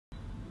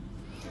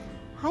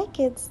Hi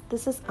kids,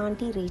 this is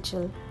Auntie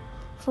Rachel.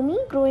 For me,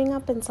 growing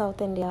up in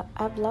South India,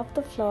 I've loved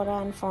the flora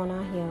and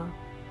fauna here.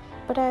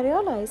 But I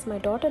realize my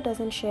daughter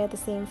doesn't share the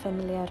same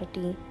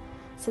familiarity.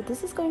 So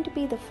this is going to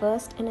be the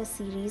first in a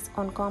series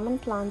on common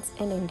plants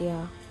in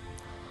India.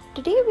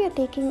 Today we are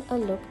taking a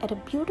look at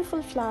a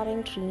beautiful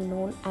flowering tree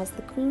known as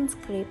the Queen's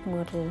crepe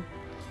myrtle.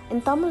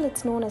 In Tamil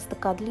it's known as the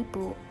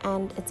kadlipu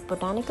and its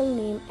botanical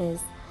name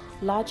is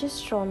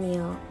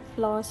Lagestromia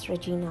Flores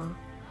regina.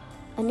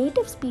 A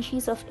native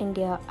species of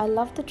India, I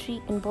love the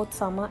tree in both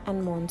summer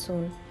and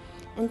monsoon.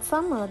 In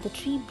summer, the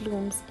tree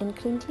blooms in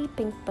crinkly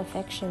pink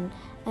perfection,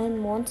 and in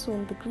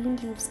monsoon, the green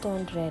leaves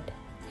turn red.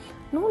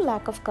 No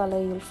lack of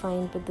color you'll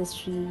find with this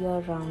tree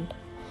year round,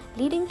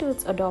 leading to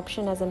its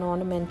adoption as an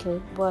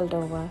ornamental world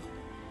over.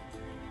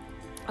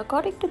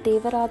 According to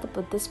Devara, the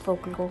Buddhist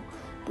folklore,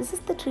 this is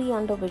the tree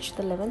under which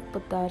the 11th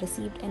Buddha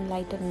received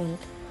enlightenment.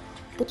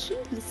 The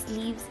tree's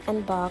leaves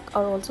and bark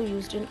are also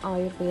used in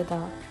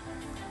Ayurveda.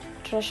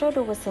 Treasured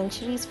over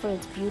centuries for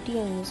its beauty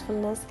and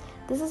usefulness,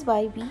 this is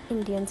why we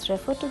Indians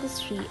refer to this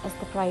tree as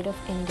the pride of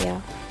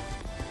India.